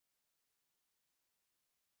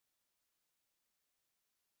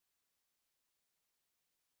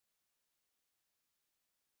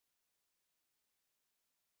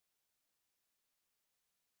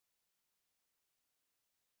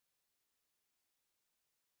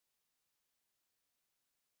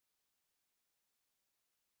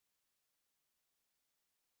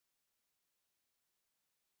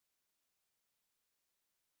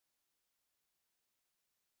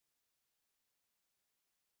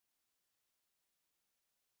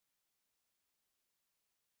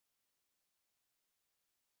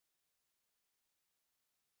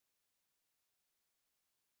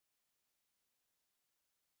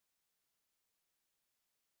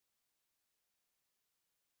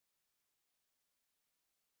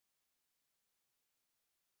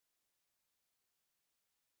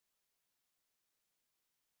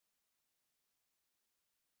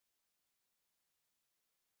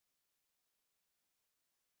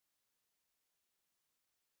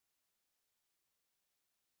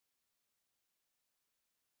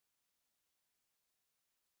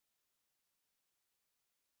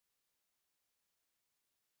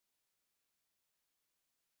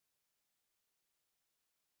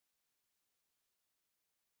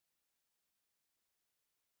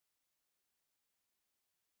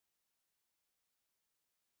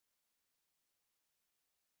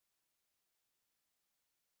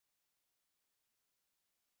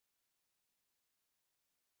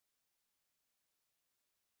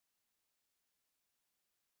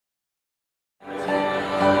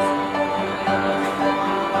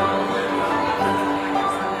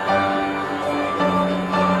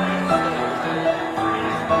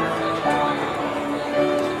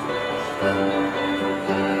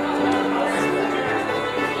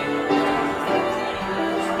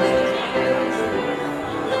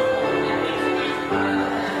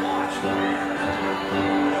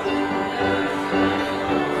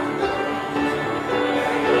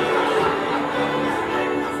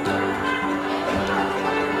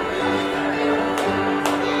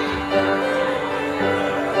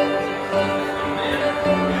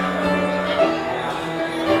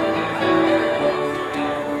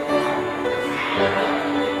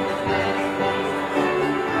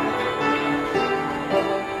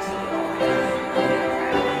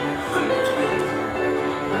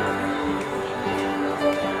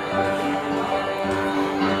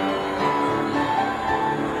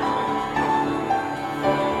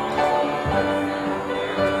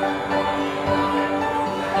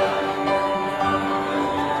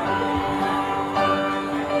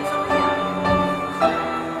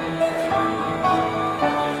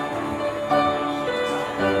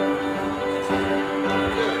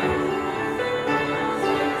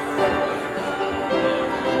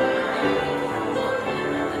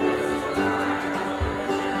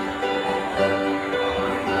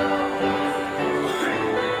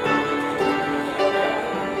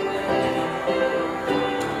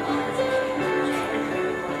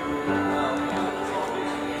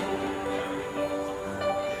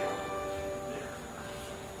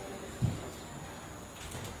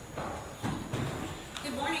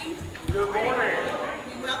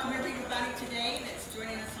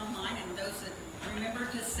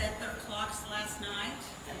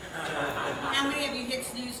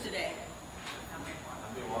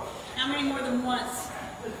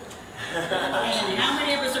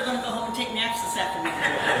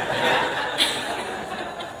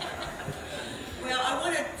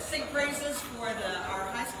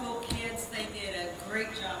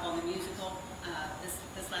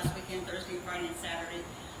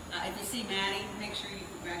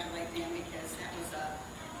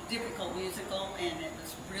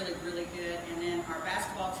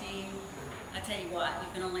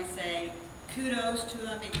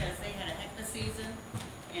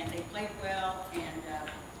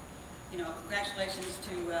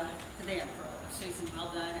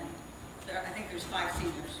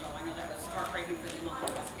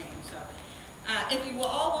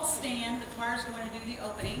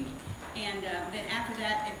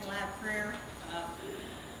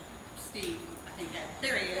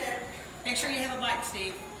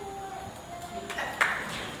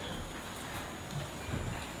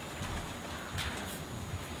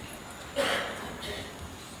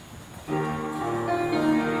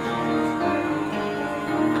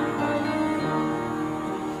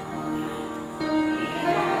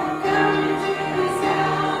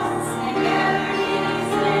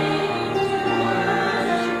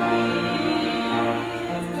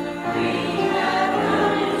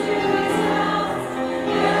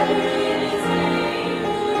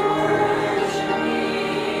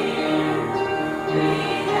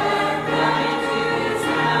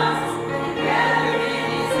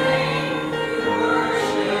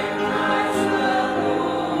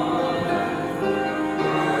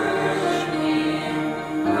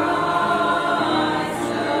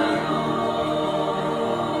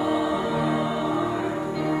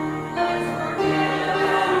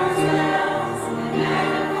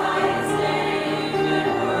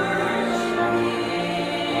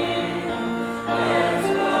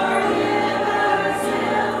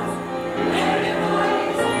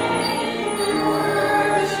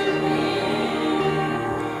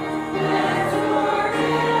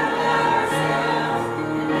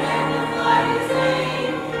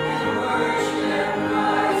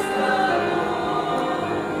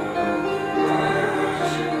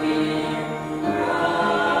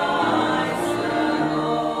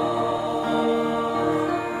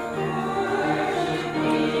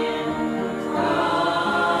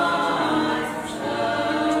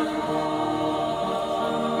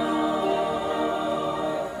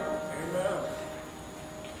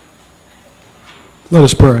Let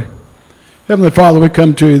us pray. Heavenly Father, we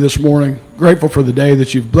come to you this morning grateful for the day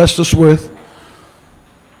that you've blessed us with.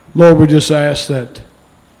 Lord, we just ask that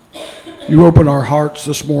you open our hearts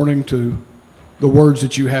this morning to the words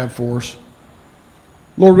that you have for us.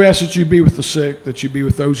 Lord, we ask that you be with the sick, that you be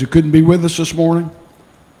with those who couldn't be with us this morning.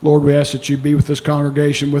 Lord, we ask that you be with this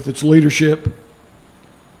congregation, with its leadership.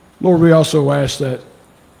 Lord, we also ask that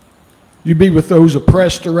you be with those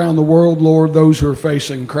oppressed around the world, Lord, those who are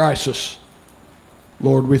facing crisis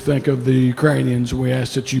Lord, we think of the Ukrainians, and we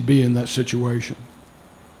ask that you be in that situation.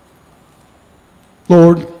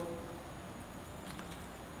 Lord,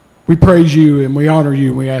 we praise you and we honor you,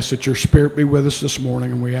 and we ask that your Spirit be with us this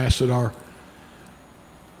morning, and we ask that our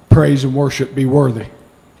praise and worship be worthy.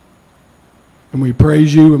 And we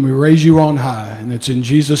praise you and we raise you on high, and it's in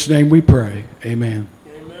Jesus' name we pray. Amen.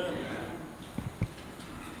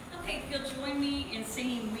 Okay, if you'll join me in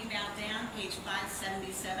singing We Bow Down, page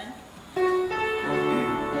 577.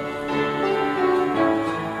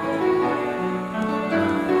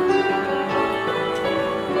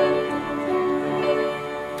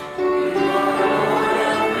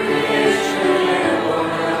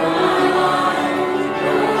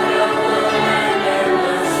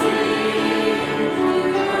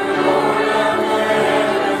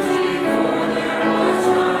 Was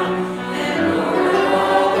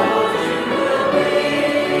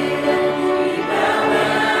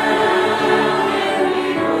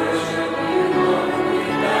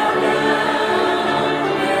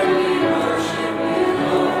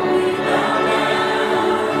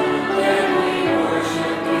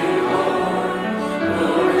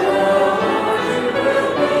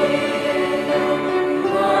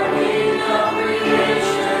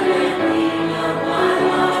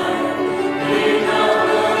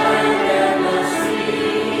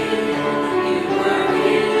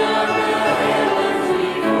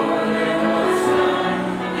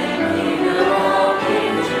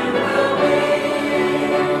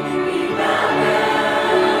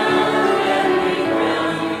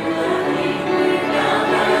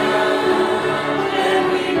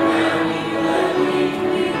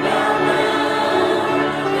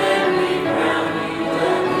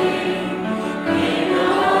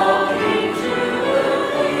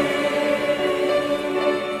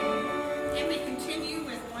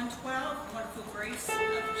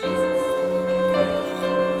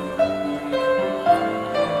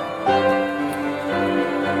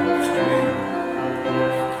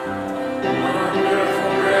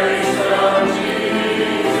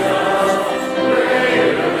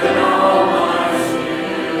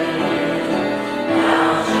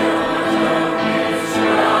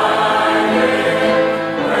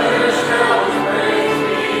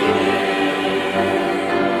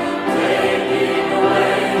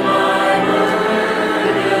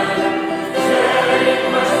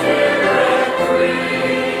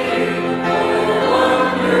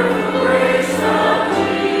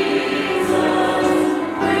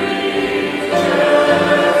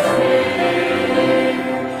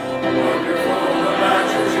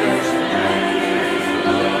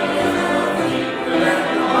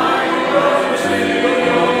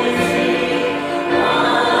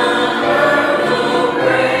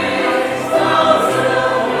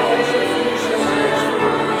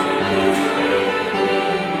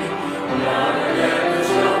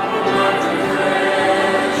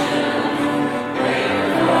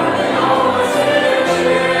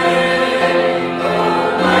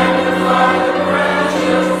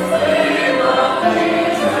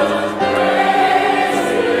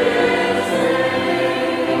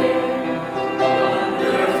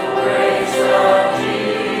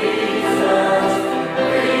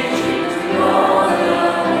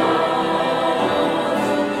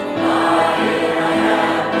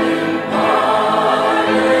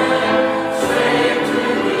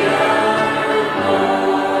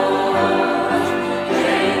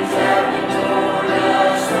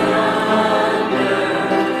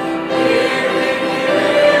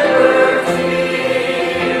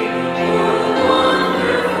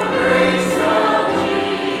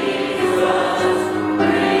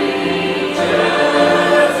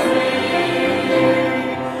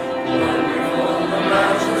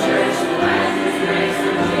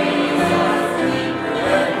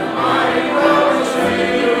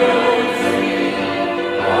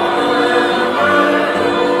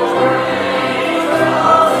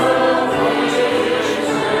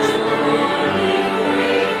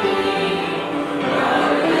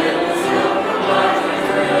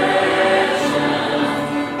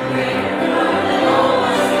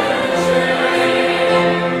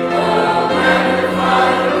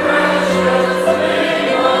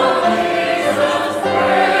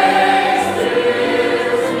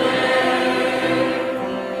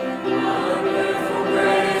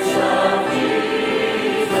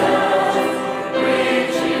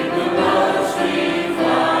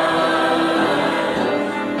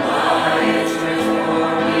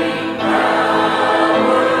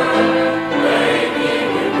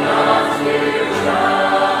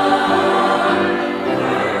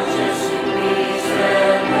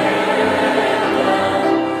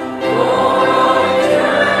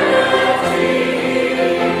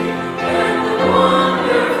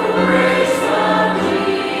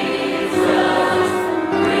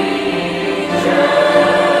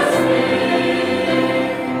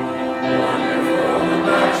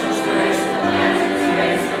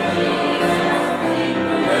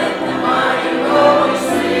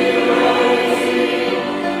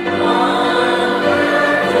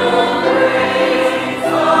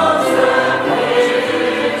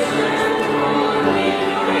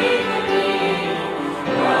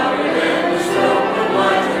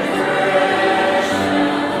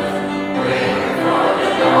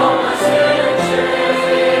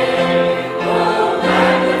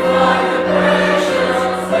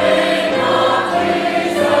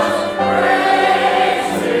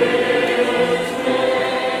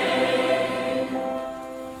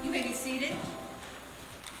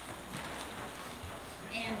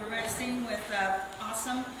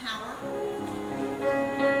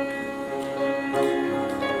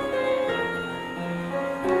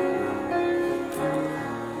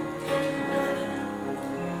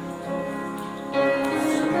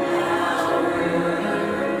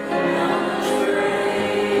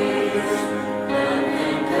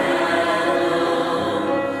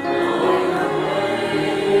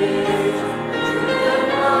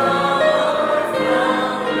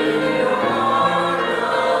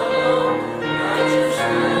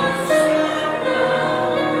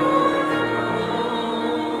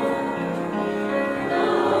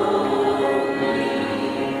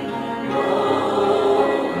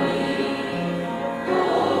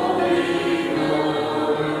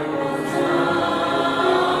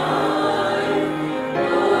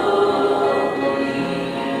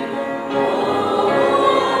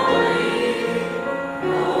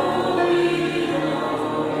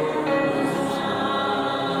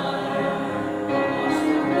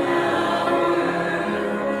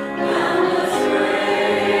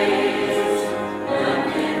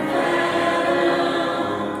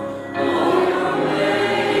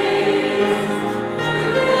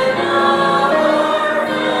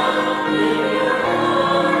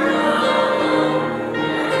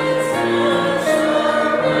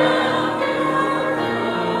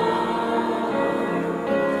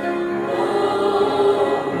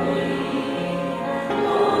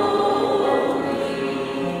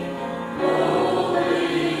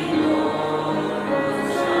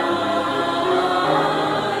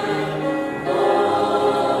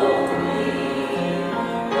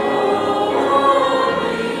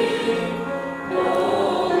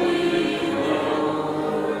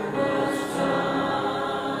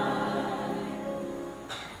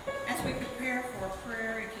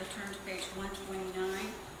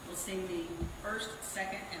sing the first,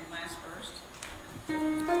 second, and last verse.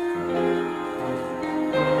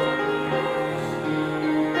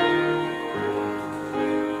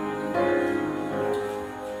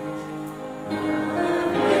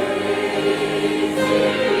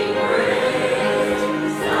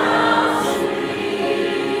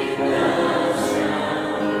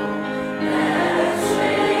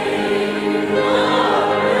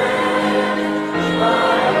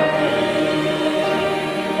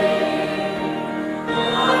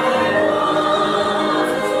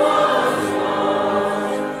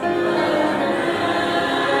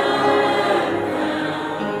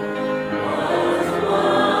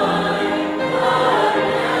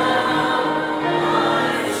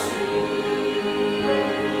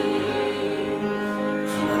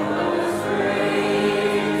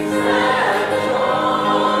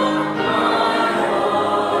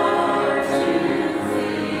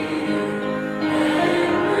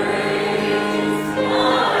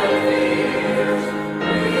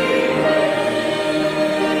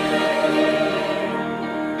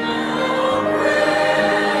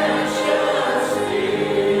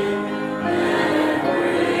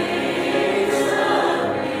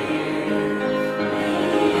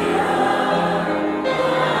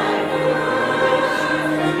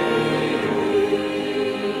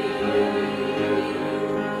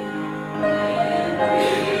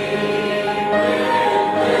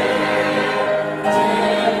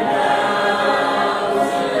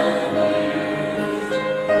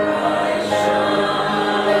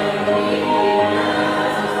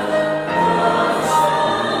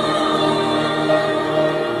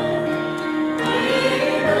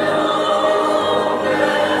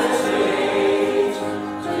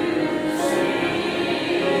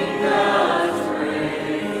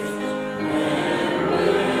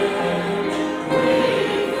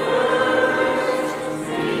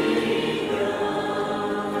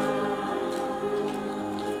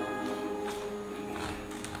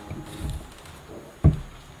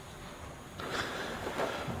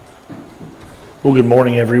 Well, good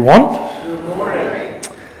morning, everyone. Good morning.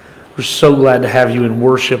 We're so glad to have you in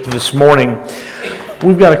worship this morning.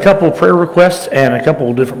 We've got a couple of prayer requests and a couple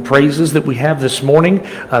of different praises that we have this morning,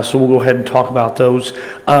 so we'll go ahead and talk about those.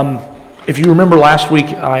 If you remember last week,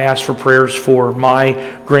 I asked for prayers for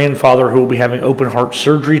my grandfather who will be having open heart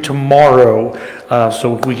surgery tomorrow,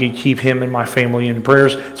 so we can keep him and my family in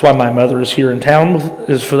prayers. That's why my mother is here in town,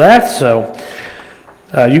 is for that, so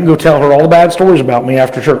you can go tell her all the bad stories about me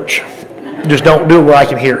after church. Just don't do it where I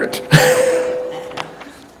can hear it.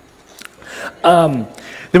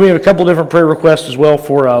 Then we have a couple different prayer requests as well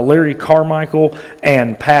for Larry Carmichael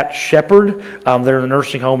and Pat Shepard. They're in the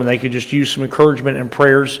nursing home, and they could just use some encouragement and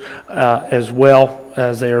prayers as well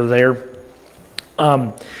as they are there.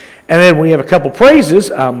 And then we have a couple praises.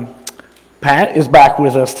 Pat is back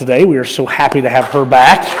with us today. We are so happy to have her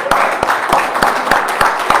back.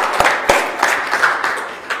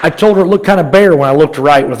 I told her it looked kind of bare when I looked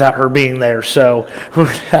right without her being there, so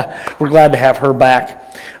we're glad to have her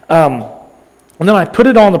back. And then I put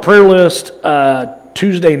it on the prayer list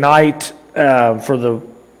Tuesday night for the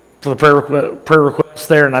prayer requests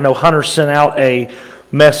there, and I know Hunter sent out a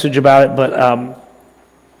message about it, but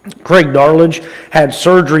Craig Darledge had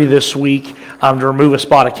surgery this week to remove a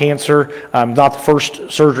spot of cancer. Not the first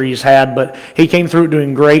surgery he's had, but he came through it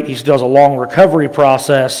doing great. He still has a long recovery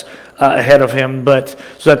process ahead of him,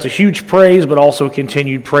 so that's a huge praise, but also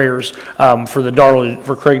continued prayers for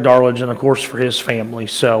Craig Darledge, and of course for his family.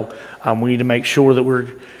 So we need to make sure that we're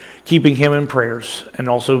keeping him in prayers and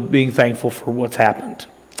also being thankful for what's happened.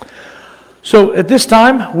 So at this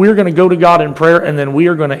time, we're going to go to God in prayer, and then we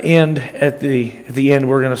are going to end at the end.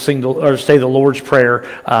 We're going to say the Lord's Prayer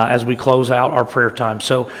as we close out our prayer time.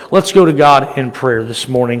 So let's go to God in prayer this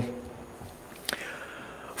morning.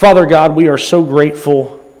 Father God, we are so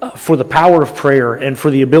grateful for the power of prayer and for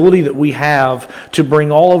the ability that we have to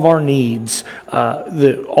bring all of our needs,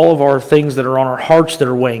 all of our things that are on our hearts that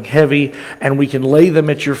are weighing heavy, and we can lay them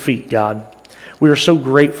at your feet, God. We are so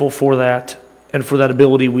grateful for that and for that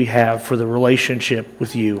ability we have for the relationship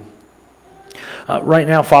with you. Right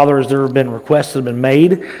now, Father, as there have been requests that have been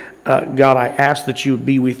made, God, I ask that you would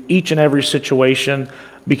be with each and every situation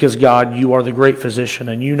because, God, you are the great physician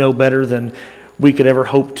and you know better than we could ever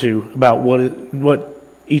hope to about what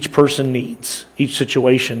each person needs, each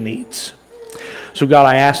situation needs. So, God,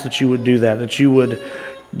 I ask that you would do that you would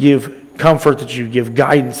give comfort, that you give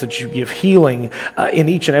guidance, that you give healing in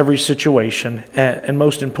each and every situation. And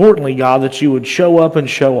most importantly, God, that you would show up and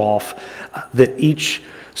show off that each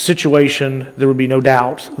situation, there would be no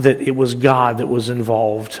doubt that it was God that was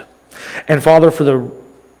involved. And Father, for the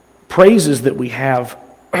praises that we have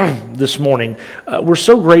this morning. We're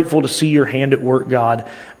so grateful to see your hand at work, God,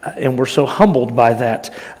 and we're so humbled by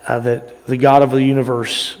that, that the God of the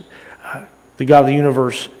universe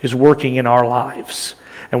is working in our lives,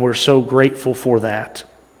 and we're so grateful for that.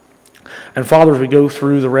 And Father, as we go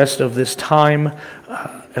through the rest of this time,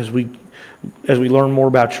 as we learn more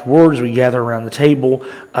about your word, as we gather around the table,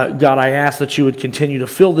 God, I ask that you would continue to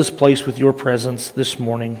fill this place with your presence this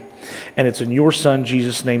morning. And it's in your Son,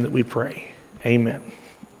 Jesus' name, that we pray. Amen.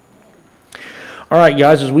 All right,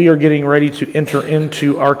 guys, as we are getting ready to enter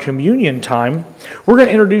into our communion time, we're going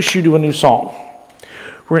to introduce you to a new song.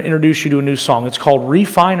 We're going to introduce you to a new song. It's called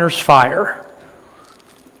Refiner's Fire.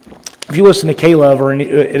 If you listen to Caleb or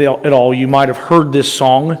at all, you might have heard this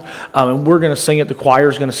song, and we're going to sing it. The choir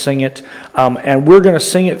is going to sing it, and we're going to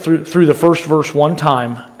sing it through the first verse one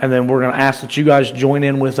time, and then we're going to ask that you guys join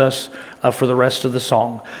in with us for the rest of the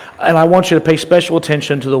song. And I want you to pay special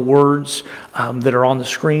attention to the words that are on the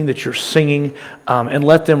screen that you're singing, and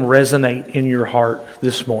let them resonate in your heart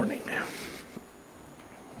this morning.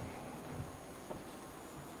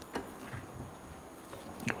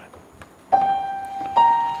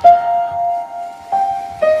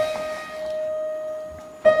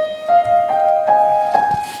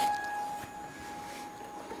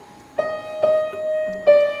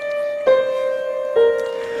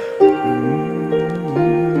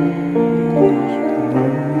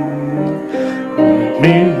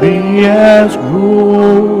 As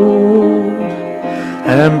gold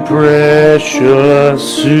and precious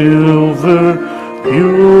silver,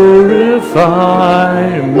 purify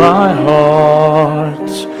my heart.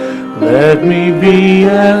 Let me be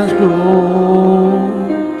as gold,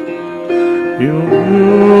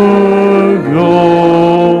 pure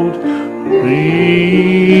gold,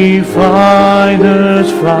 refiner's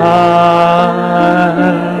fire.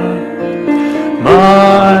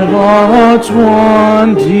 My heart's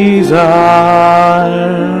one desire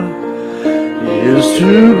is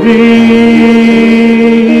to be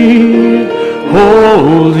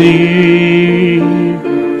holy,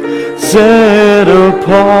 set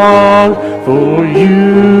apart for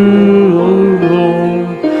you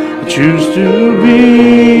alone. I choose to be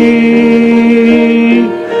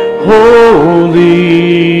holy,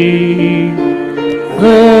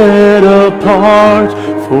 set apart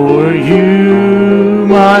for you,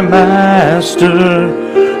 my Master,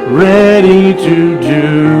 ready to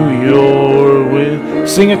do your will.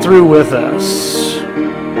 Sing it through with us.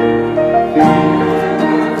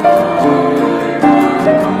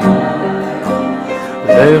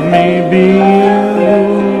 Let me be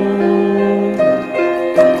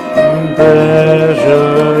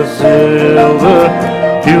precious silver,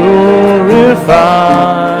 purify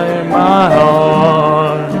my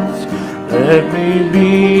heart. Let me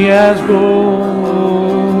be as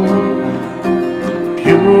gold,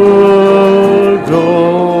 pure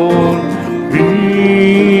gold,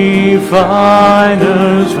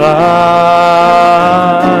 refiner's fire.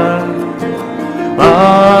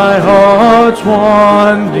 My heart's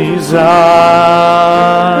one desire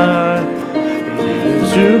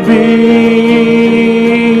is to be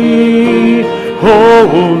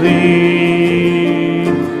holy,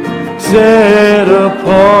 set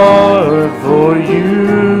apart for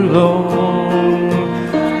you, Lord.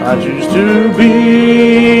 I choose to be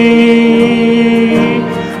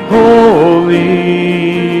holy,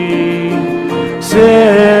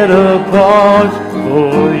 set apart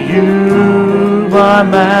for you, my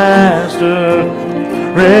Master,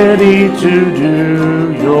 ready to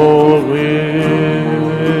do your will.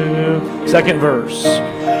 Second verse.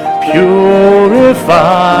 Purify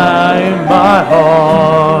my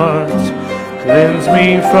heart, cleanse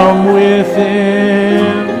me from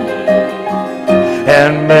within,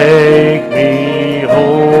 and make me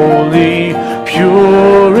holy.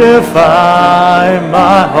 Purify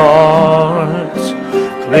my heart,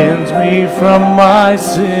 cleanse me from my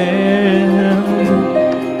sin.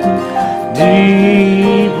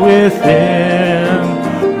 Deep within,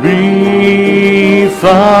 refiner's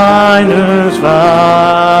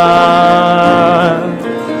fire.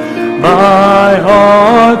 My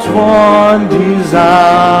heart's one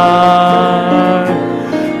desire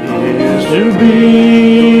is to be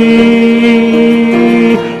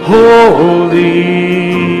holy,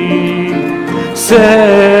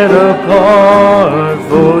 set apart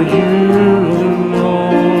for you,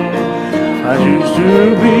 Lord. I choose to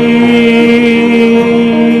be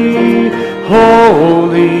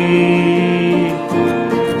holy,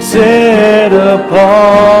 set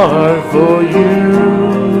apart for you,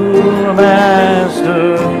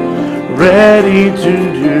 Master, ready to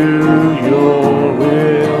do your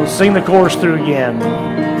will. Sing the chorus through again.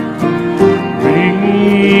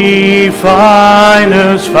 Refiner's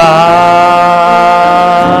refiner's fire.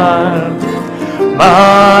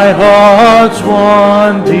 My heart's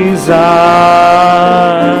one desire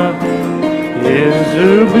is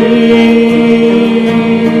to be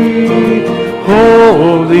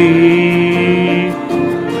holy,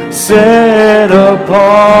 set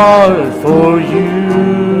apart for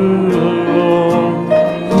you, Lord.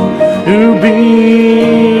 To be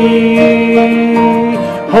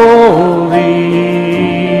holy,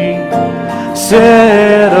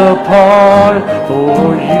 set apart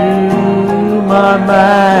for you, my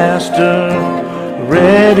Master,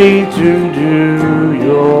 ready to do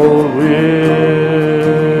your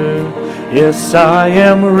will. Yes, I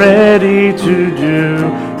am ready to do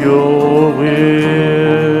your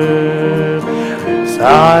will. Yes,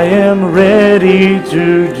 I am ready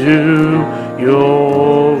to do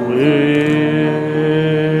your will.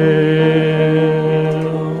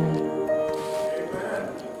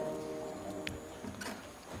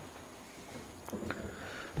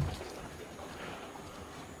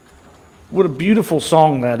 What a beautiful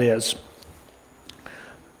song that is.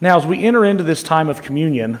 Now, as we enter into this time of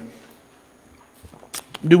communion,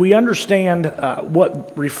 do we understand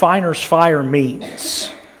what refiner's fire means?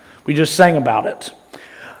 We just sang about it.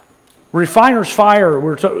 Refiner's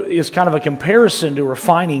fire is kind of a comparison to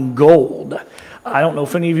refining gold. I don't know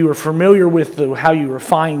if any of you are familiar with how you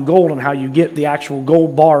refine gold and how you get the actual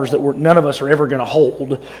gold bars that none of us are ever going to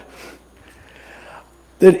hold.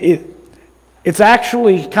 It's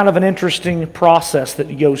actually kind of an interesting process that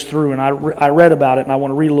he goes through, and I read about it, and I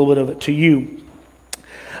want to read a little bit of it to you.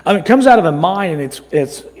 It comes out of a mine, and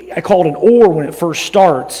it's I call it an ore when it first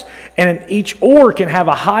starts, and each ore can have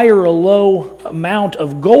a high or a low amount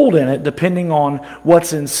of gold in it depending on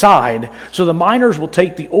what's inside. So the miners will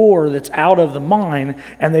take the ore that's out of the mine,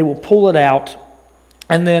 and they will pull it out,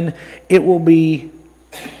 and then it will be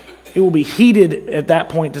heated at that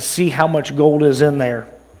point to see how much gold is in there.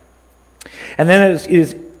 And then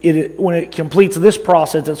when it completes this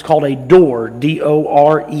process, it's called a dore,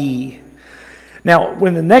 D-O-R-E. Now,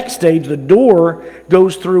 when the next stage, the dore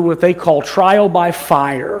goes through what they call trial by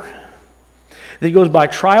fire. It goes by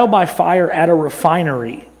trial by fire at a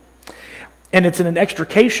refinery. And it's an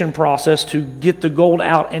extrication process to get the gold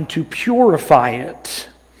out and to purify it.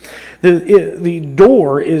 The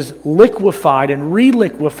dore is liquefied and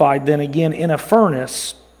reliquefied then again in a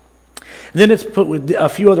furnace. Then it's put with a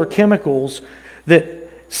few other chemicals that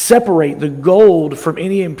separate the gold from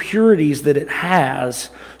any impurities that it has,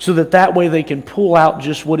 so that way they can pull out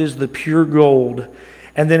just what is the pure gold.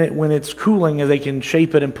 And then when it's cooling, they can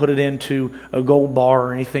shape it and put it into a gold bar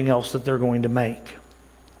or anything else that they're going to make.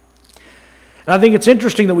 And I think it's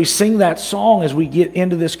interesting that we sing that song as we get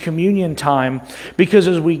into this communion time, because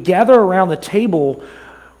as we gather around the table,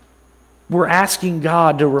 we're asking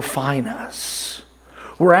God to refine us.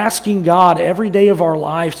 We're asking God every day of our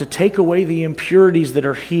lives to take away the impurities that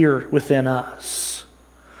are here within us.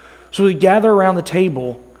 So we gather around the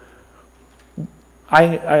table.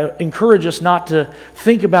 I encourage us not to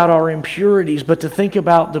think about our impurities, but to think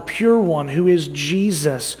about the pure one who is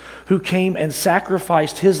Jesus, who came and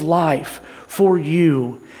sacrificed his life for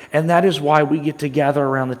you. And that is why we get to gather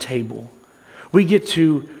around the table. We get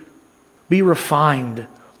to be refined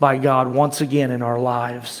by God once again in our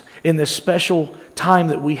lives, in this special time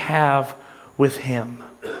that we have with him.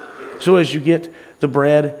 So as you get the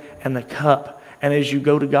bread and the cup, and as you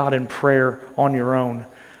go to God in prayer on your own,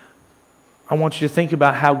 I want you to think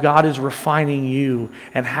about how God is refining you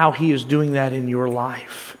and how he is doing that in your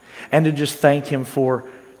life, and to just thank him for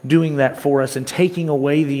doing that for us and taking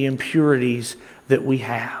away the impurities that we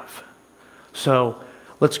have. So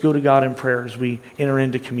let's go to God in prayer as we enter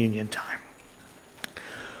into communion time.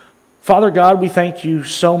 Father God, we thank you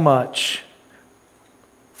so much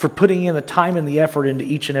for putting in the time and the effort into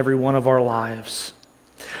each and every one of our lives.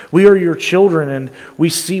 We are your children, and we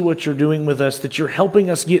see what you're doing with us, that you're helping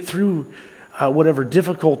us get through whatever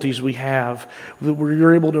difficulties we have, that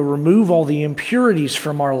you're able to remove all the impurities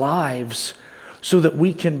from our lives so that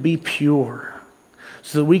we can be pure,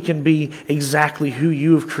 so that we can be exactly who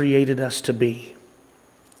you have created us to be.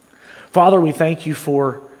 Father, we thank you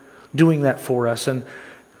for doing that for us, and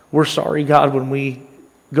we're sorry, God, when we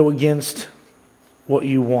go against what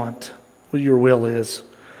you want, what your will is.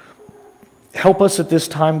 Help us at this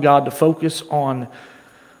time, God, to focus on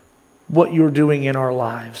what you're doing in our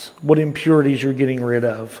lives, what impurities you're getting rid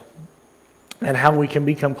of, and how we can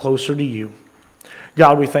become closer to you.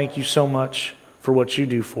 God, we thank you so much for what you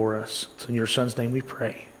do for us. It's in your Son's name we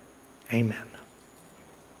pray. Amen.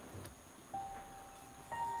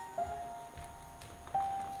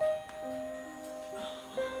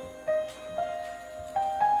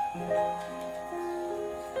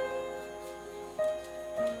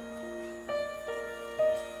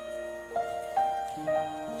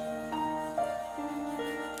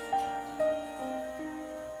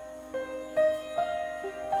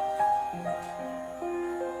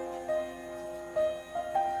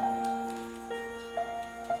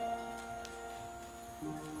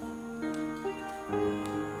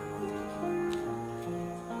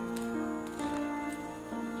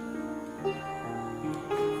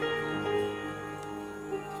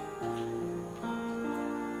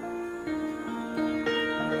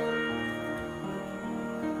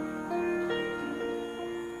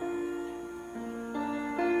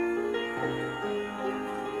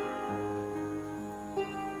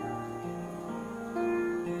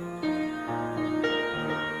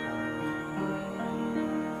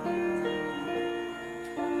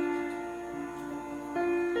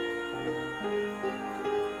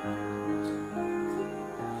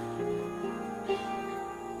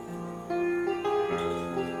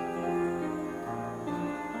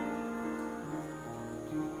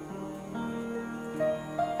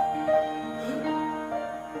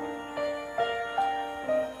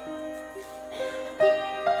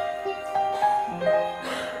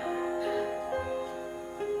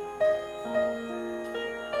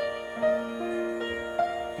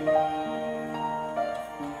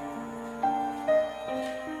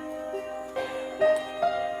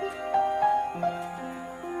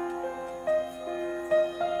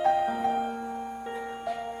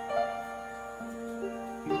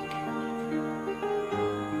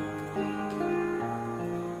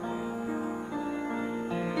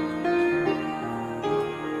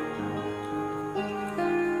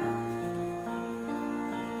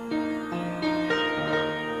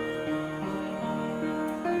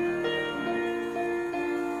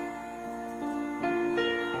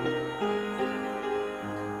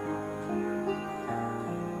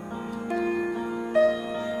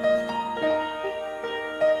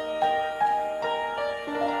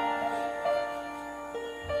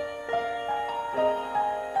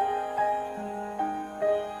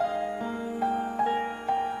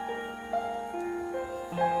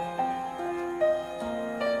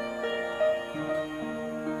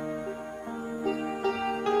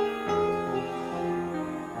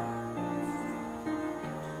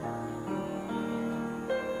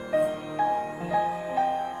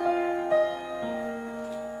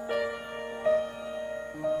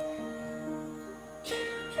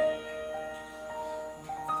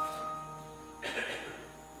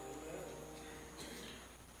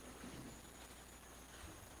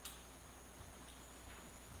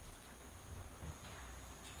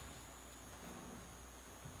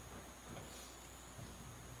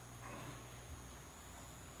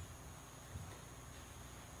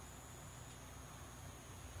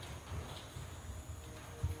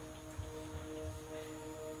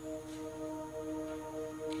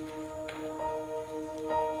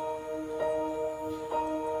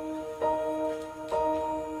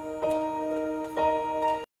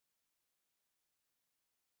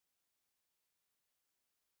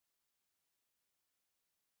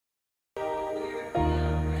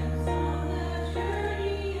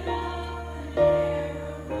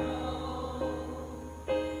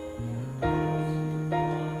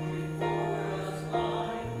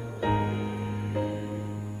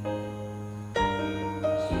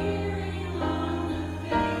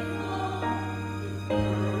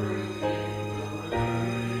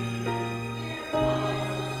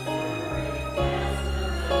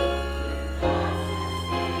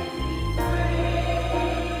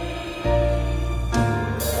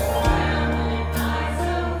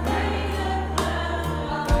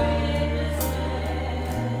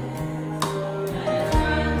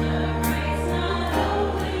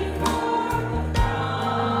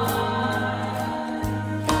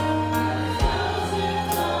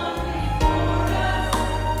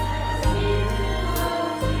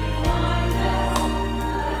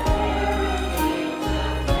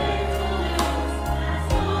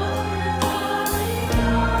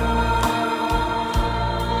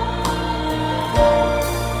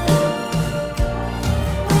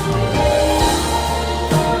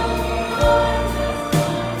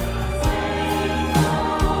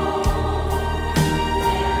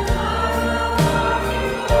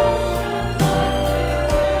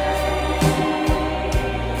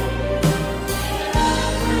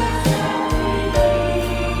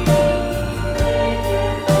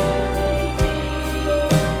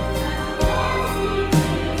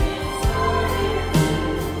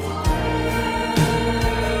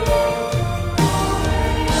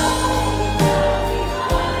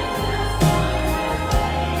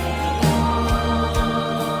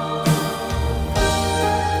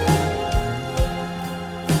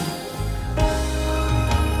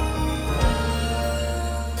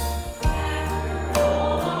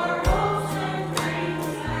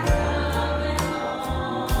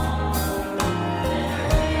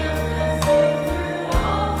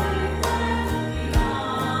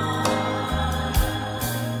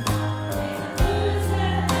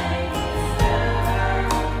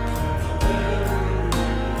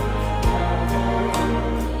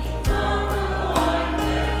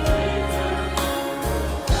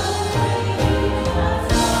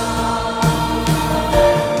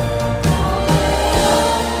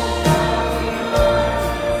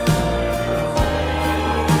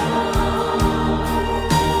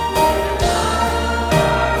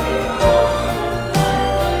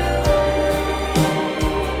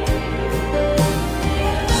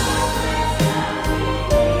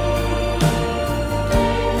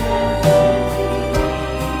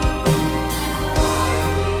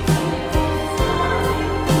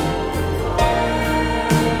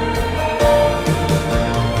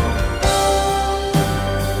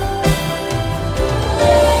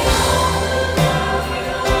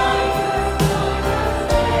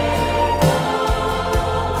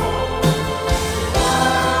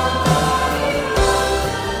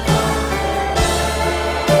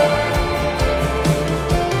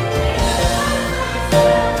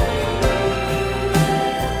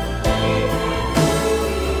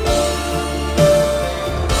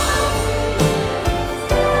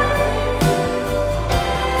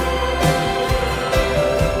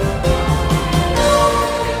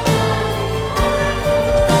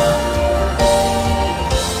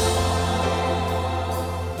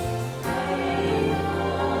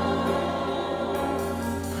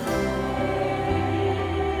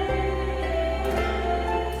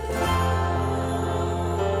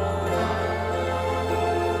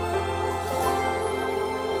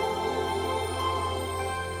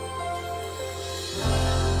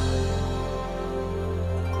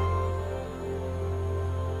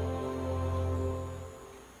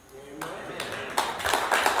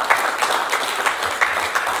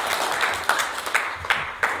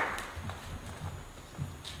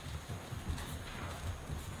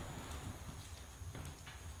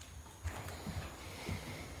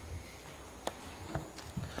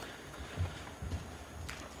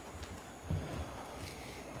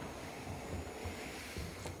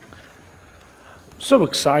 So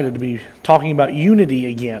excited to be talking about unity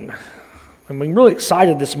again. I'm really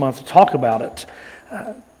excited this month to talk about it.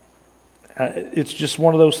 It's just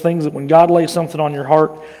one of those things that when God lays something on your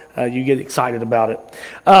heart, you get excited about it.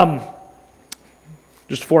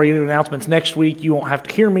 Just before I get into announcements, next week, you won't have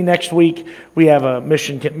to hear me next week. We have a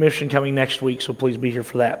mission coming next week, so please be here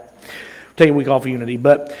for that. Take a week off of unity.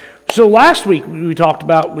 So last week, we talked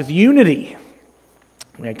about with unity.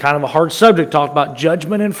 We had kind of a hard subject, talked about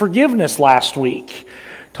judgment and forgiveness last week.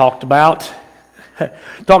 Talked about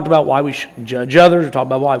why we shouldn't judge others, talked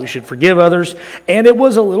about why we should forgive others, and it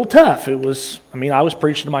was a little tough. I was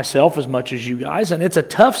preaching to myself as much as you guys, and it's a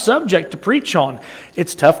tough subject to preach on.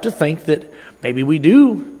 It's tough to think that maybe we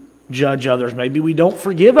do judge others, maybe we don't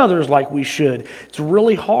forgive others like we should. It's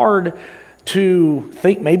really hard to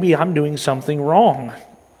think maybe I'm doing something wrong.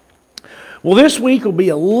 Well, this week will be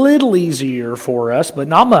a little easier for us, but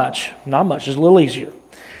not much, just a little easier.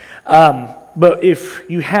 But if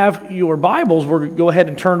you have your Bibles, we're going to go ahead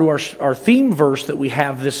and turn to our theme verse that we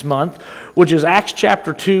have this month, which is Acts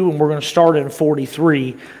chapter 2, and we're going to start in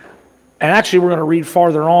 43. And actually, we're going to read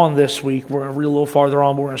farther on this week. We're going to read a little farther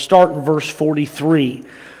on, but we're going to start in verse 43,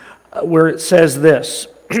 where it says this.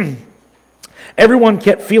 Everyone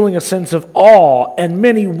kept feeling a sense of awe, and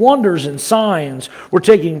many wonders and signs were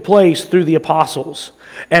taking place through the apostles.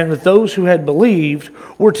 And that those who had believed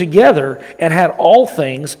were together and had all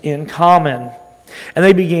things in common. And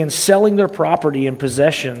they began selling their property and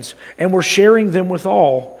possessions and were sharing them with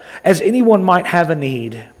all, as anyone might have a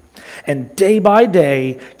need. And day by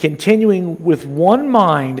day, continuing with one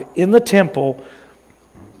mind in the temple,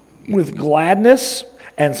 with gladness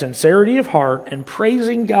and sincerity of heart, and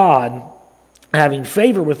praising God, having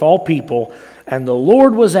favor with all people. And the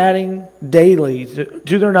Lord was adding daily,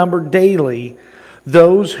 to their number daily,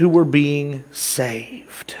 those who were being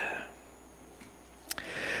saved.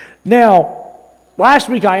 Now, last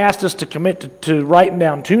week I asked us to commit to writing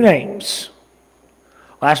down two names.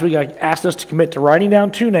 Last week I asked us to commit to writing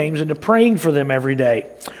down two names and to praying for them every day.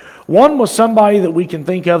 One was somebody that we can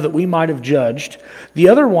think of that we might have judged. The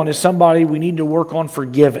other one is somebody we need to work on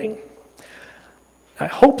forgiving. I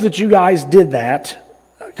hope that you guys did that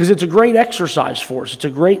because it's a great exercise for us. It's a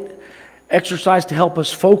great exercise to help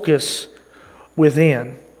us focus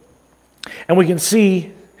within. And we can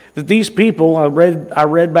see that these people, I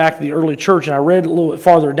read back the early church, and I read a little bit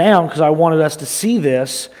farther down because I wanted us to see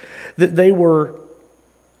this, that they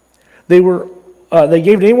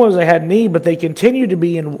gave to anyone as they had need, but they continued to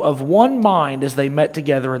be of one mind as they met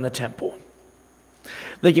together in the temple.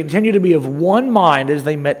 They continued to be of one mind as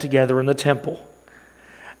they met together in the temple.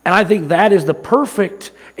 And I think that is the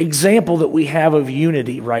perfect example that we have of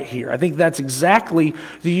unity right here. I think that's exactly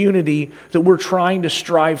the unity that we're trying to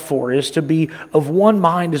strive for, is to be of one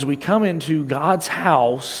mind as we come into God's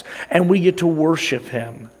house and we get to worship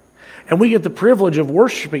Him. And we get the privilege of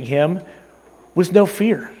worshiping Him with no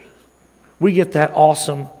fear. We get that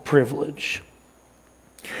awesome privilege.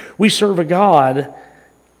 We serve a God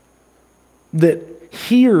that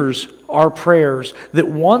hears our prayers, that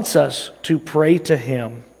wants us to pray to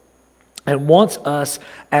Him, and wants us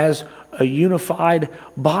as a unified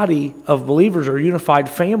body of believers or a unified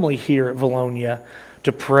family here at Valonia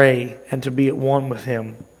to pray and to be at one with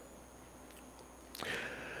Him.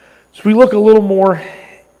 So we look a little more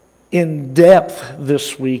in depth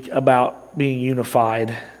this week about being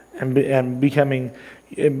unified and becoming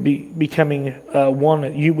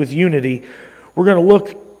one with unity. We're going to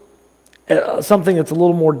look at something that's a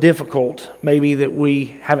little more difficult, maybe, that we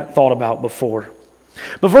haven't thought about before.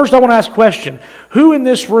 But first I want to ask a question. Who in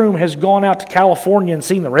this room has gone out to California and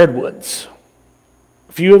seen the redwoods?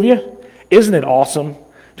 A few of you? Isn't it awesome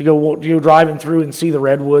to go driving through and see the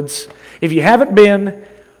redwoods? If you haven't been,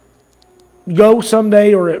 go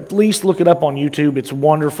someday, or at least look it up on YouTube. It's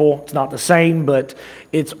wonderful. It's not the same, but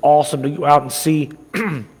it's awesome to go out and see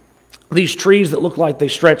these trees that look like they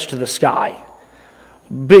stretch to the sky.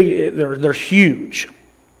 Big, they're huge.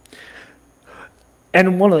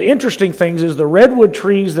 And one of the interesting things is the redwood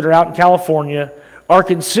trees that are out in California are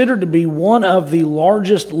considered to be one of the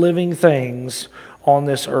largest living things on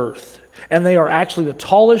this earth. And they are actually the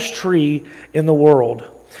tallest tree in the world.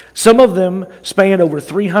 Some of them span over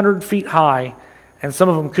 300 feet high, and some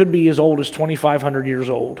of them could be as old as 2,500 years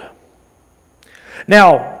old.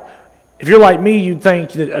 Now, if you're like me, you'd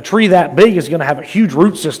think that a tree that big is going to have a huge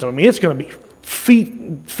root system. I mean, it's going to be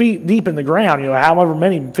feet deep in the ground, however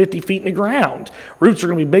many, 50 feet in the ground. Roots are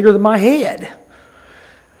going to be bigger than my head.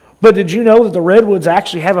 But did you know that the redwoods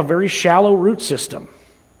actually have a very shallow root system?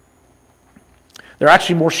 They're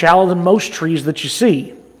actually more shallow than most trees that you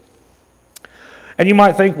see. And you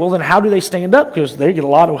might think, well, then how do they stand up? Because they get a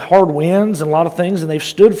lot of hard winds and a lot of things, and they've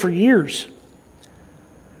stood for years.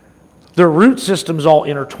 Their root systems all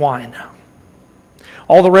intertwine.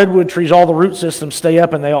 All the redwood trees, all the root systems stay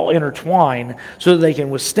up and they all intertwine so that they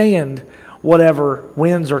can withstand whatever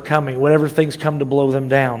winds are coming, whatever things come to blow them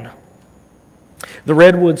down. The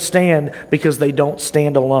redwoods stand because they don't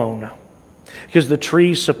stand alone, because the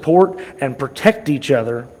trees support and protect each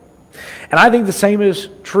other. And I think the same is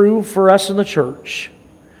true for us in the church.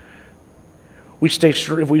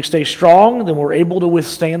 If we stay strong, then we're able to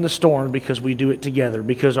withstand the storm because we do it together,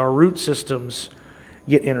 because our root systems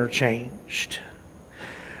get interchanged.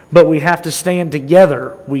 But we have to stand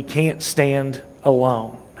together. We can't stand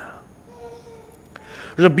alone.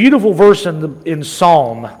 There's a beautiful verse in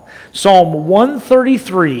Psalm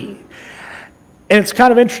 133. And it's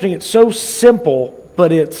kind of interesting. It's so simple,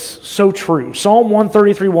 but it's so true. Psalm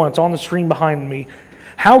 133:1. It's on the screen behind me.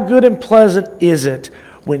 How good and pleasant is it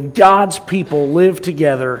when God's people live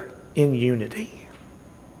together in unity.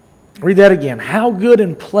 Read that again. How good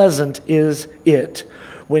and pleasant is it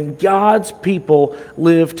when God's people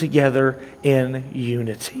live together in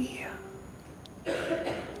unity.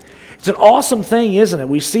 It's an awesome thing, isn't it?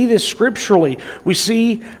 We see this scripturally. We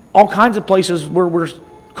see all kinds of places where we're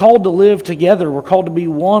called to live together. We're called to be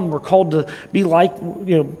one. We're called to be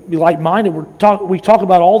like-minded. We talk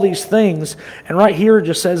about all these things, and right here it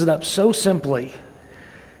just says it up so simply.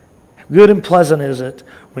 Good and pleasant is it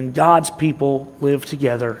when God's people live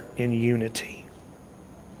together in unity.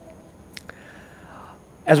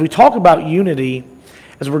 As we talk about unity,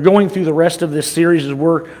 as we're going through the rest of this series, as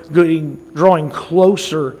we're drawing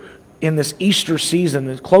closer in this Easter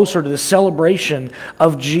season, closer to the celebration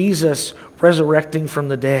of Jesus resurrecting from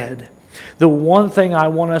the dead, the one thing I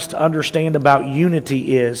want us to understand about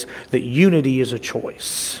unity is that unity is a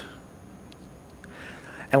choice.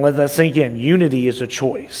 And let that sink in. Unity is a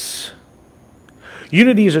choice.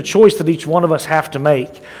 Unity is a choice that each one of us have to make,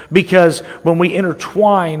 because when we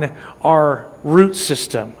intertwine our root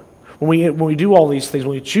system, when we do all these things,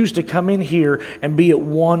 when we choose to come in here and be at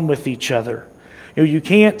one with each other, you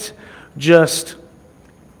can't just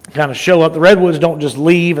kind of show up. The redwoods don't just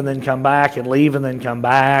leave and then come back and leave and then come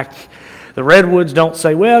back. The redwoods don't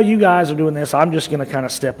say, well, you guys are doing this, I'm just going to kind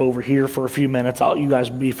of step over here for a few minutes, you guys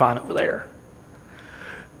be fine over there.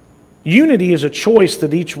 Unity is a choice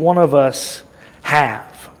that each one of us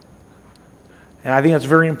have. And I think that's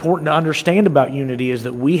very important to understand about unity, is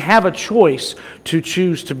that we have a choice to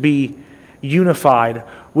choose to be unified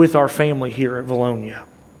with our family here at Valonia.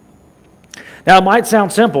 Now, it might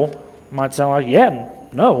sound simple. It might sound like,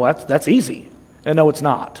 that's easy. And no, it's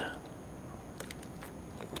not.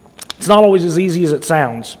 It's not always as easy as it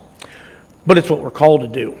sounds, but it's what we're called to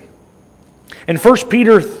do. In 1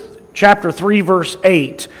 Peter chapter 3, verse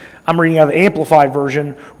 8, I'm reading out of the Amplified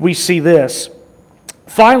Version, we see this.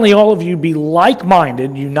 Finally, all of you be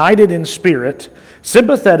like-minded, united in spirit,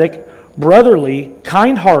 sympathetic, brotherly,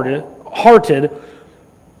 kind-hearted,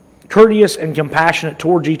 courteous, and compassionate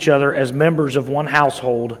towards each other as members of one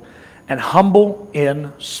household, and humble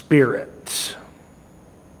in spirit.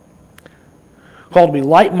 Called to be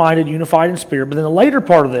like-minded, unified in spirit. But then the later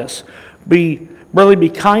part of this, be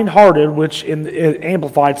kind-hearted, which it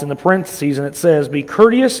amplifies in the parentheses, and it says, be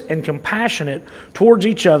courteous and compassionate towards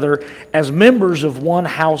each other as members of one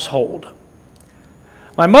household.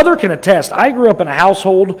 My mother can attest, I grew up in a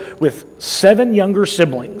household with 7 younger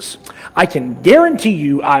siblings. I can guarantee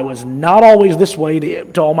you I was not always this way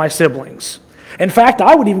to all my siblings. In fact,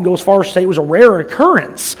 I would even go as far as to say it was a rare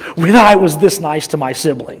occurrence when I was this nice to my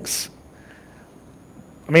siblings.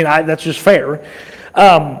 I mean, that's just fair.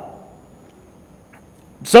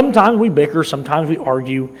 Sometimes we bicker, sometimes we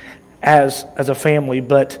argue as a family,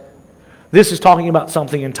 but this is talking about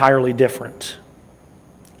something entirely different.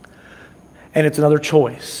 And it's another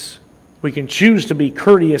choice. We can choose to be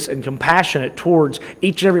courteous and compassionate towards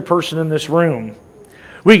each and every person in this room.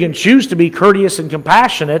 We can choose to be courteous and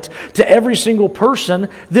compassionate to every single person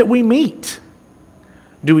that we meet.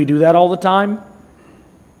 Do we do that all the time?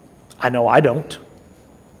 I know I don't.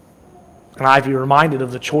 And I have to be reminded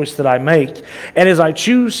of the choice that I make. And as I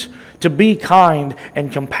choose to be kind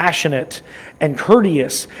and compassionate and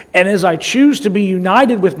courteous, and as I choose to be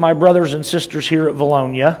united with my brothers and sisters here at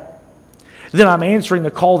Valonia, then I'm answering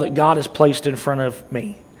the call that God has placed in front of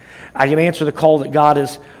me. I can answer the call that God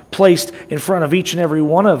has placed in front of each and every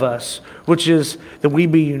one of us, which is that we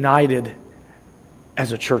be united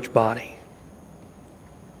as a church body.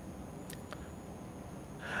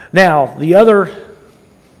 Now, the other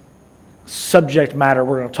subject matter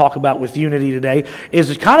we're going to talk about with unity today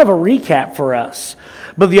is kind of a recap for us.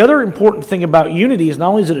 But the other important thing about unity is not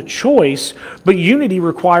only is it a choice, but unity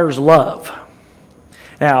requires love.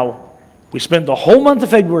 Now, we spent the whole month of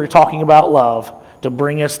February talking about love to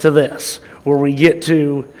bring us to this, where we get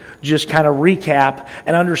to just kind of recap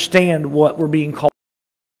and understand what we're being called.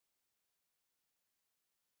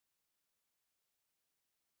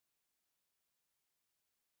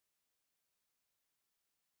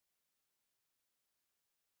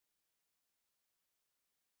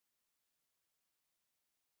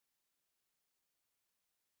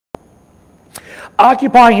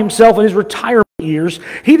 Occupying himself in his retirement years,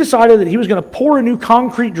 he decided that he was going to pour a new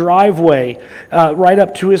concrete driveway right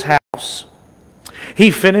up to his house.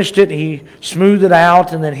 He finished it, he smoothed it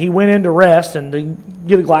out, and then he went in to rest and to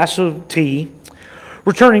get a glass of tea.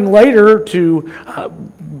 Returning later to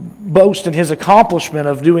boast in his accomplishment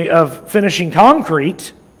of finishing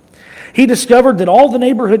concrete, he discovered that all the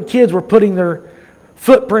neighborhood kids were putting their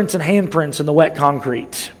footprints and handprints in the wet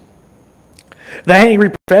concrete. The angry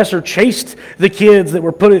professor chased the kids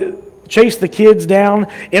down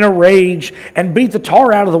in a rage and beat the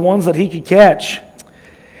tar out of the ones that he could catch.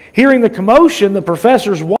 Hearing the commotion, the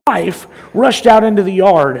professor's wife rushed out into the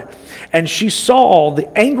yard, and she saw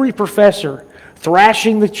the angry professor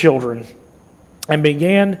thrashing the children and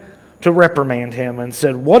began to reprimand him and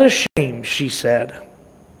said, "What a shame," she said.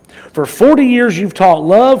 "For 40 years you've taught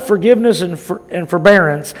love, forgiveness, and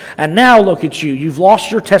forbearance, and now look at you, you've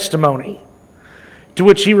lost your testimony." To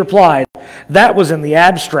which he replied, "That was in the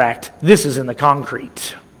abstract, this is in the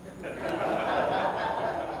concrete."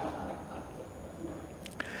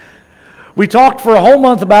 We talked for a whole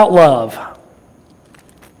month about love.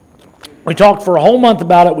 We talked for a whole month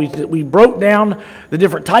about it. We broke down the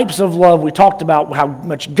different types of love. We talked about how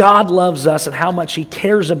much God loves us and how much He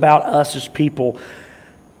cares about us as people.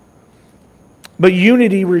 But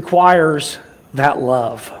unity requires that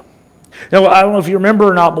love. Now, I don't know if you remember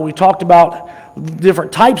or not, but we talked about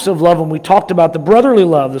different types of love, and we talked about the brotherly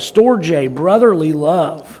love, the storge, brotherly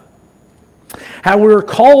love. How we're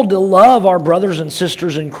called to love our brothers and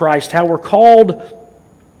sisters in Christ. How we're called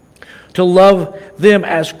to love them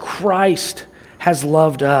as Christ has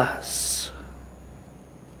loved us.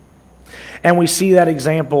 And we see that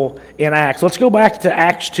example in Acts. Let's go back to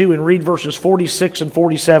Acts 2 and read verses 46 and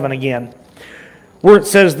 47 again, where it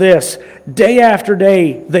says this: "Day after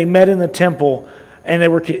day they met in the temple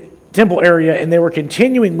area, and they were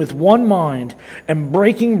continuing with one mind and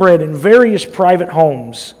breaking bread in various private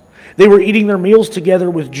homes. They were eating their meals together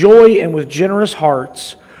with joy and with generous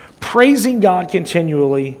hearts, praising God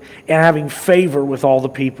continually and having favor with all the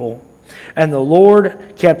people. And the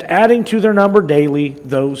Lord kept adding to their number daily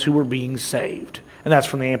those who were being saved." And that's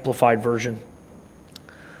from the Amplified Version.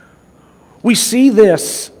 We see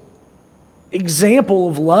this example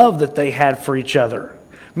of love that they had for each other.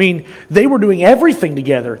 I mean, they were doing everything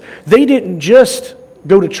together. They didn't just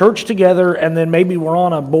go to church together and then maybe were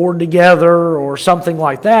on a board together or something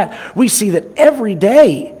like that. We see that every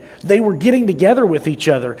day they were getting together with each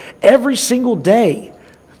other. Every single day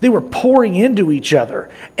they were pouring into each other.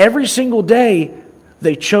 Every single day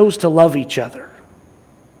they chose to love each other.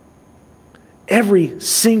 Every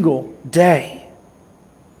single day.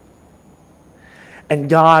 And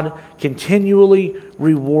God continually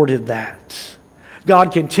rewarded that.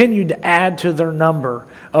 God continued to add to their number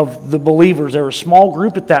of the believers. They were a small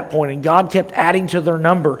group at that point, and God kept adding to their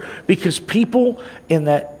number because people in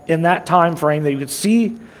that time frame, they could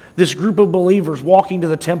see this group of believers walking to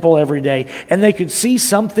the temple every day, and they could see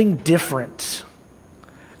something different.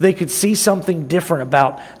 They could see something different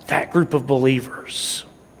about that group of believers.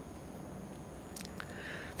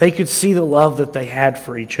 They could see the love that they had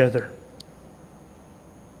for each other.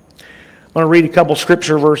 I'm going to read a couple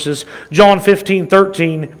scripture verses. John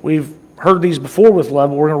 15:13. We've heard these before with love,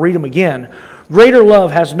 but we're going to read them again. "Greater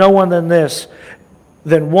love has no one than this,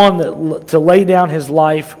 than one to lay down his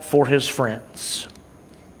life for his friends."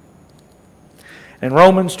 In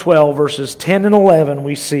Romans 12, verses 10 and 11,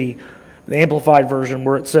 we see the Amplified Version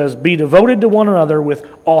where it says, "Be devoted to one another with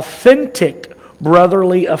authentic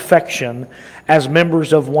brotherly affection as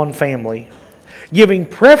members of one family, giving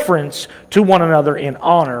preference to one another in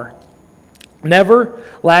honor, never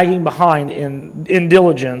lagging behind in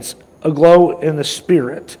diligence, aglow in the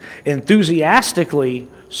Spirit, enthusiastically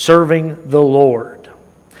serving the Lord."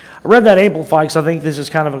 I read that Amplified because I think this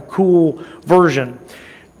is kind of a cool version.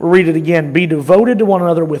 We'll read it again. "Be devoted to one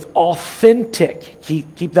another with authentic,"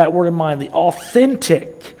 keep that word in mind, the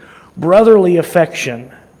authentic brotherly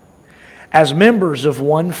affection as members of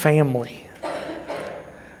one family.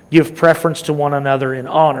 Give preference to one another in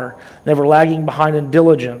honor, never lagging behind in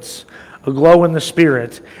diligence, aglow in the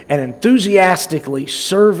Spirit, and enthusiastically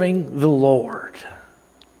serving the Lord.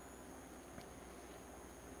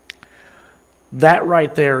 That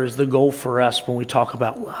right there is the goal for us when we talk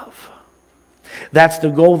about love. That's the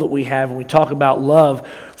goal that we have when we talk about love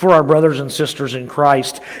for our brothers and sisters in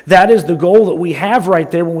Christ. That is the goal that we have right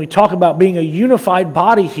there when we talk about being a unified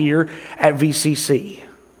body here at VCC.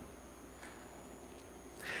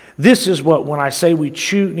 This is what, when I say we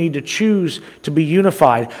need to choose to be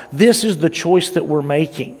unified, this is the choice that we're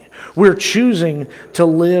making. We're choosing to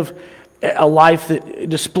live a life that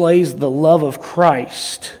displays the love of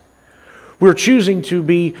Christ. We're choosing to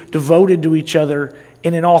be devoted to each other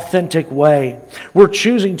in an authentic way. We're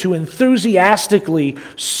choosing to enthusiastically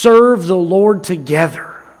serve the Lord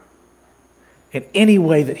together in any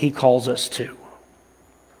way that He calls us to.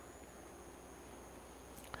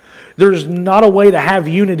 There's not a way to have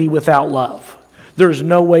unity without love. There's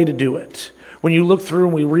no way to do it. When you look through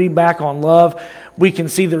and we read back on love, we can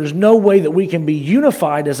see there's no way that we can be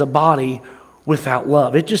unified as a body without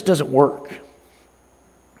love. It just doesn't work.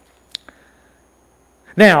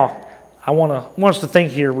 Now, I want us to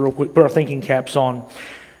think here real quick, put our thinking caps on.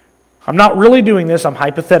 I'm not really doing this, I'm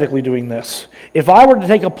hypothetically doing this. If I were to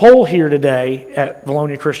take a poll here today at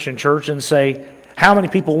Valonia Christian Church and say, how many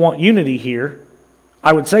people want unity here?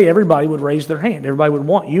 I would say everybody would raise their hand. Everybody would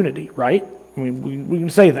want unity, right? I mean, we can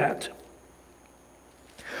say that.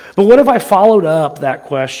 But what if I followed up that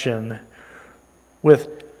question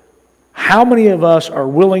with how many of us are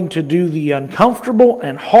willing to do the uncomfortable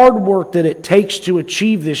and hard work that it takes to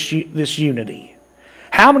achieve this unity?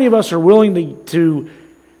 How many of us are willing to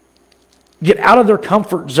get out of their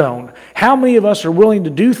comfort zone? How many of us are willing to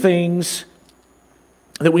do things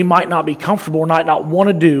that we might not be comfortable or might not want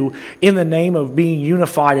to do in the name of being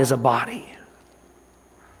unified as a body?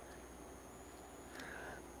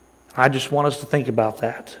 I just want us to think about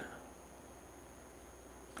that.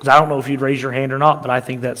 Because I don't know if you'd raise your hand or not, but I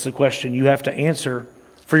think that's the question you have to answer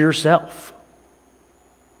for yourself.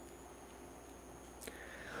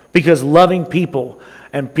 Because loving people,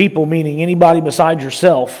 and people meaning anybody besides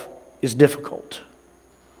yourself, is difficult.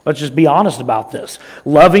 Let's just be honest about this.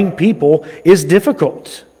 Loving people is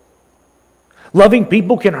difficult. Loving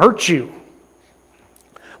people can hurt you.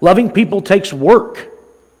 Loving people takes work.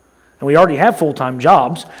 And we already have full-time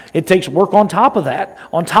jobs. It takes work on top of that,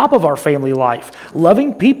 on top of our family life.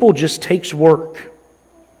 Loving people just takes work.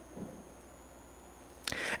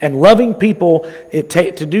 And loving people,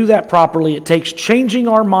 to do that properly, it takes changing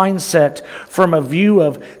our mindset from a view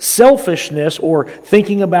of selfishness or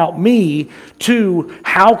thinking about me to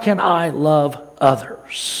how can I love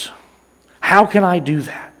others? How can I do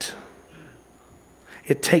that?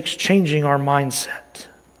 It takes changing our mindset.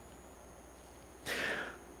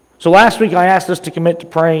 So last week I asked us to commit to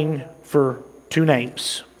praying for 2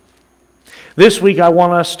 names. This week I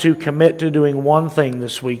want us to commit to doing one thing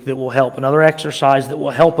this week that will help, another exercise that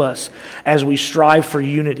will help us as we strive for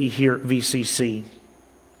unity here at VCC.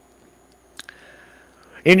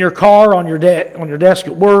 In your car, on your desk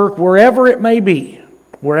at work, wherever it may be,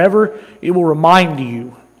 wherever it will remind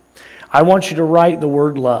you, I want you to write the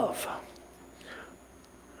word love.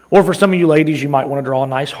 Or for some of you ladies, you might want to draw a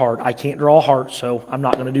nice heart. I can't draw a heart, so I'm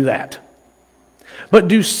not going to do that. But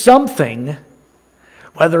do something,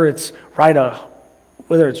 whether it's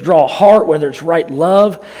draw a heart, whether it's write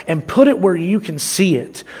love, and put it where you can see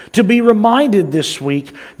it. To be reminded this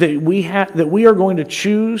week that we are going to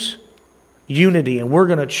choose unity and we're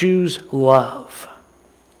going to choose love.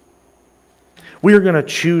 We are going to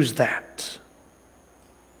choose that.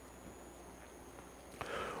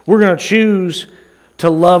 We're going to choose to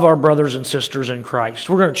love our brothers and sisters in Christ.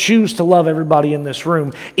 We're going to choose to love everybody in this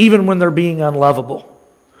room, even when they're being unlovable.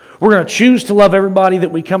 We're going to choose to love everybody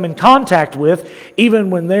that we come in contact with, even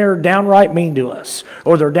when they're downright mean to us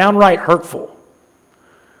or they're downright hurtful.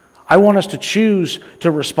 I want us to choose to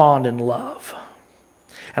respond in love.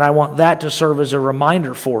 And I want that to serve as a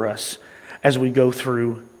reminder for us as we go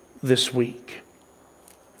through this week.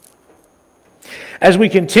 As we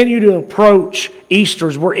continue to approach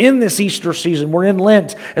Easter, we're in this Easter season, we're in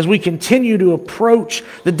Lent, as we continue to approach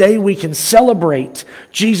the day we can celebrate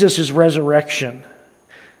Jesus' resurrection,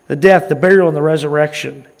 the death, the burial, and the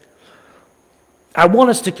resurrection. I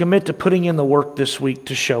want us to commit to putting in the work this week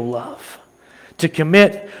to show love, to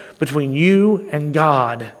commit between you and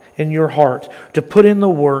God in your heart, to put in the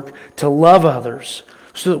work to love others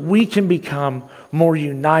so that we can become more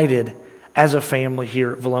united as a family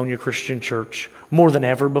here at Valonia Christian Church more than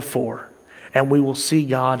ever before. And we will see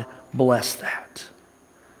God bless that.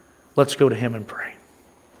 Let's go to Him and pray.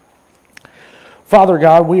 Father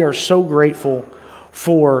God, we are so grateful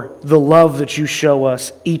for the love that you show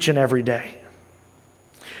us each and every day.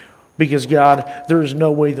 Because God, there is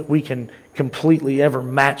no way that we can completely ever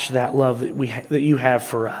match that love that you have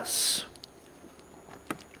for us.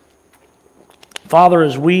 Father,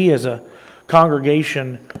 as we as a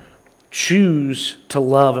congregation choose to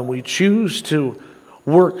love and we choose to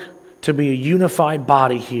work to be a unified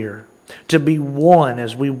body here, to be one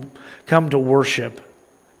as we come to worship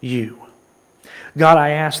you. God, I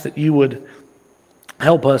ask that you would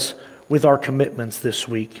help us with our commitments this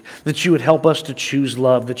week, that you would help us to choose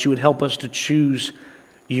love, that you would help us to choose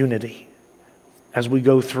unity as we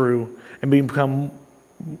go through and become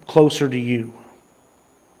closer to you.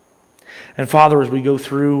 And Father, as we go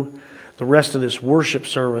through the rest of this worship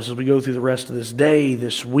service, as we go through the rest of this day,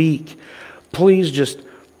 this week, please just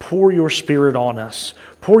pour your Spirit on us.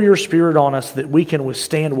 Pour your Spirit on us that we can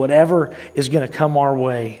withstand whatever is going to come our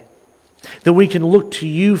way. That we can look to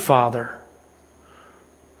you, Father,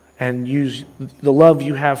 and use the love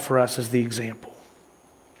you have for us as the example.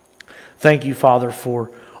 Thank you, Father,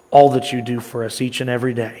 for all that you do for us each and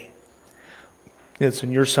every day. It's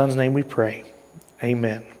in your Son's name we pray.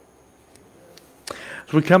 Amen.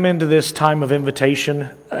 As we come into this time of invitation,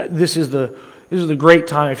 this is the great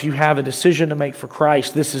time. If you have a decision to make for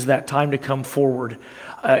Christ, this is that time to come forward.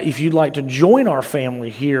 If you'd like to join our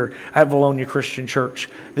family here at Valonia Christian Church,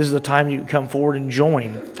 this is the time you can come forward and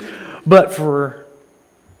join. But for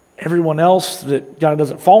everyone else that God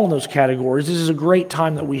doesn't fall in those categories, this is a great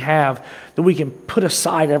time that we have that we can put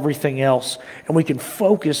aside everything else and we can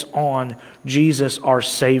focus on Jesus, our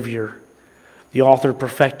Savior, the author,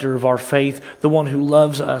 perfecter of our faith, the one who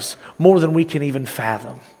loves us more than we can even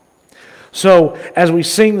fathom. So as we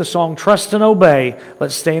sing the song, Trust and Obey,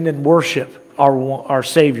 let's stand and worship our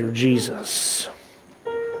Savior, Jesus.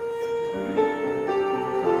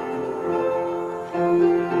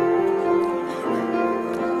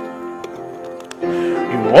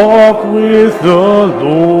 Walk with the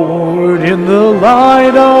Lord in the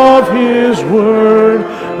light of His word,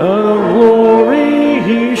 the glory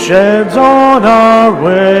He sheds on our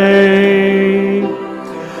way.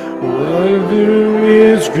 Through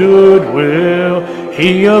His goodwill,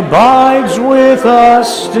 He abides with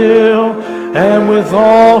us still, and with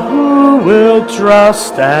all who will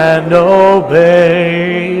trust and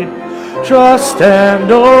obey. Trust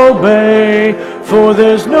and obey, for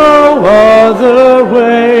there's no other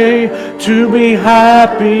way to be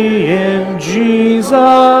happy in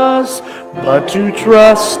Jesus but to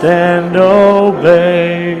trust and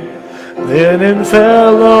obey. Then in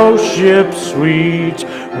fellowship sweet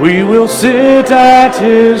we will sit at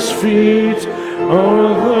His feet,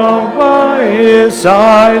 oh, by His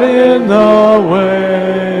side in the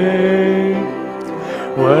way.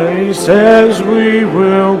 Where He says we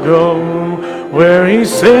will go, where He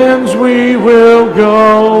sends we will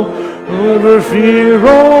go. Never fear,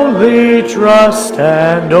 only trust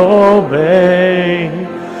and obey.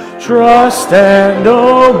 Trust and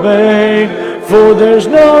obey, for there's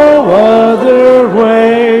no other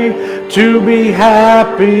way to be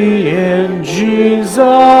happy in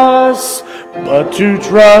Jesus but to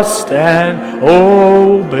trust and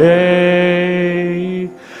obey.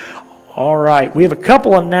 All right, we have a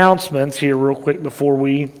couple announcements here real quick before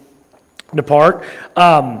we depart.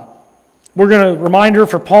 We're going to, reminder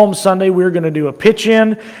for Palm Sunday, we're going to do a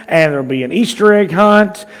pitch-in, and there'll be an Easter egg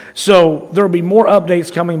hunt. So there'll be more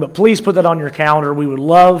updates coming, but please put that on your calendar. We would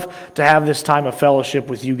love to have this time of fellowship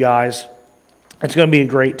with you guys. It's going to be a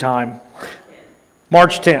great time.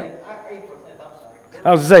 March 10th.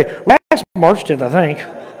 I was going to say, last March 10th, I think.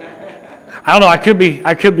 I don't know, I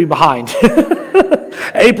could be behind.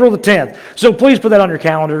 April the 10th. So please put that on your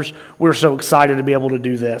calendars. We're so excited to be able to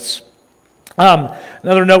do this.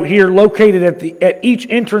 Another note here, located at each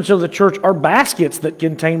entrance of the church are baskets that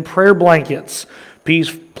contain prayer blankets.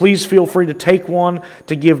 Please feel free to take one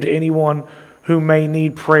to give to anyone who may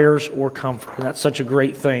need prayers or comfort. And that's such a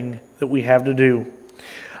great thing that we have to do.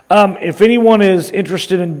 If anyone is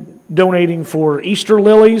interested in donating for Easter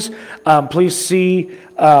lilies, please see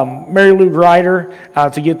Mary Lou Grider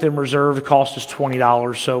to get them reserved. The cost is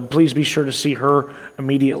 $20. So please be sure to see her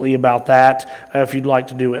immediately about that if you'd like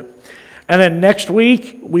to do it. And then next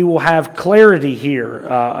week, we will have Clarity here,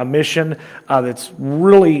 a mission that's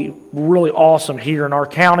really, really awesome here in our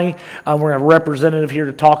county. We're going to have a representative here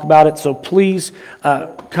to talk about it. So please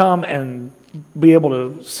come and be able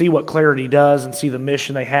to see what Clarity does and see the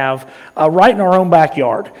mission they have right in our own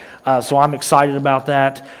backyard. So I'm excited about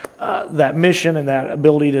that mission and that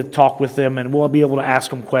ability to talk with them, and we'll be able to ask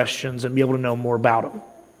them questions and be able to know more about them.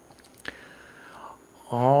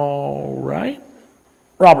 All right.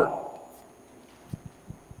 Robert.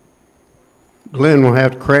 Glenn will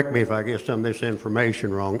have to correct me if I get some of this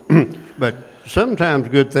information wrong, but sometimes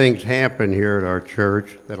good things happen here at our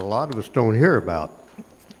church that a lot of us don't hear about.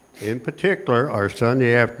 In particular, our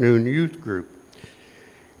Sunday afternoon youth group.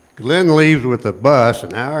 Glenn leaves with a bus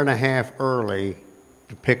an hour and a half early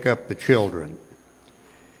to pick up the children.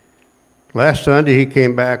 Last Sunday, he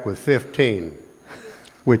came back with 15,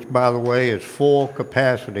 which, by the way, is full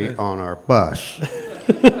capacity on our bus.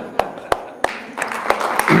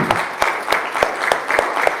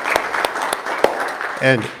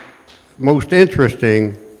 And most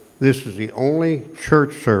interesting, this is the only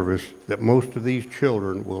church service that most of these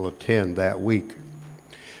children will attend that week.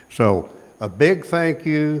 So a big thank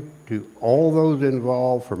you to all those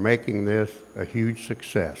involved for making this a huge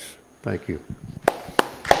success. Thank you.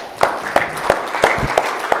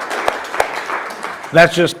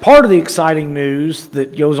 That's just part of the exciting news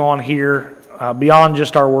that goes on here beyond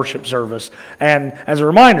just our worship service. And as a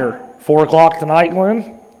reminder, 4 o'clock tonight,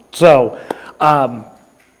 Glenn. So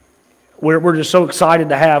we're just so excited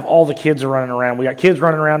to have all the kids running around. We got kids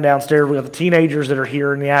running around downstairs. We got the teenagers that are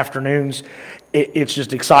here in the afternoons. It's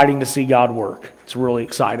just exciting to see God work. It's really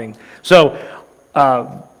exciting. So,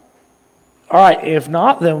 all right, if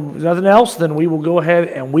not, then nothing else, then we will go ahead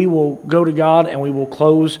and we will go to God and we will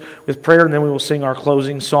close with prayer, and then we will sing our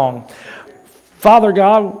closing song. Father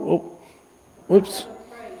God, whoops.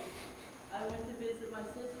 I went to visit my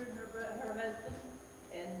sister and her husband,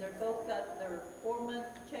 and they're both got their 4-month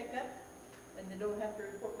checkup, and they don't have to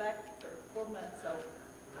report back for 4 months, so.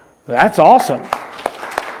 That's awesome.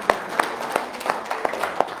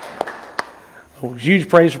 Huge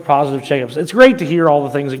praise for positive checkups. It's great to hear all the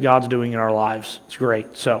things that God's doing in our lives. It's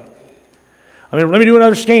great. So, let me do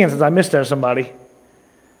another scan since I missed out somebody.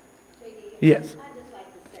 JD, Yes. I'd just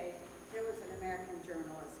like to say there was an American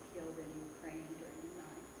journalist killed in Ukraine during the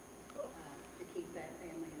night, to keep that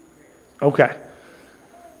family in prayer. Okay.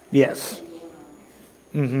 Yes.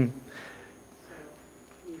 Mm-hmm.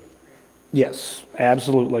 Yes,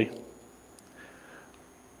 absolutely.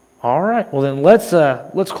 All right. Well, then let's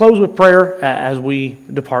close with prayer as we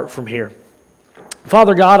depart from here.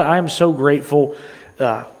 Father God, I am so grateful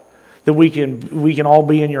that we can all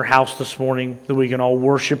be in your house this morning, that we can all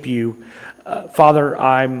worship you. Father,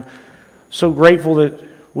 I'm so grateful that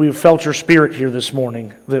we've felt your spirit here this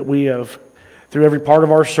morning, that we have, through every part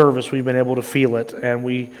of our service, we've been able to feel it, and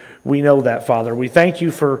we know that, Father. We thank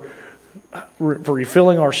you for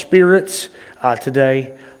refilling our spirits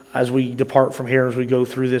today as we depart from here, as we go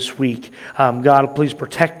through this week. God, please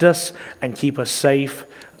protect us and keep us safe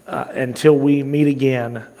until we meet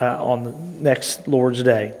again on the next Lord's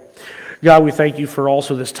Day. God, we thank you for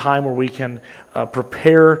also this time where we can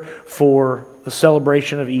prepare for the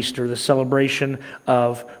celebration of Easter, the celebration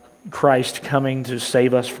of Christ coming to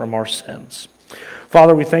save us from our sins.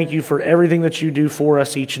 Father, we thank you for everything that you do for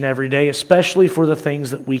us each and every day, especially for the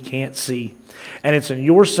things that we can't see. And it's in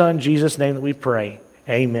your Son, Jesus' name, that we pray.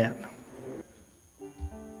 Amen.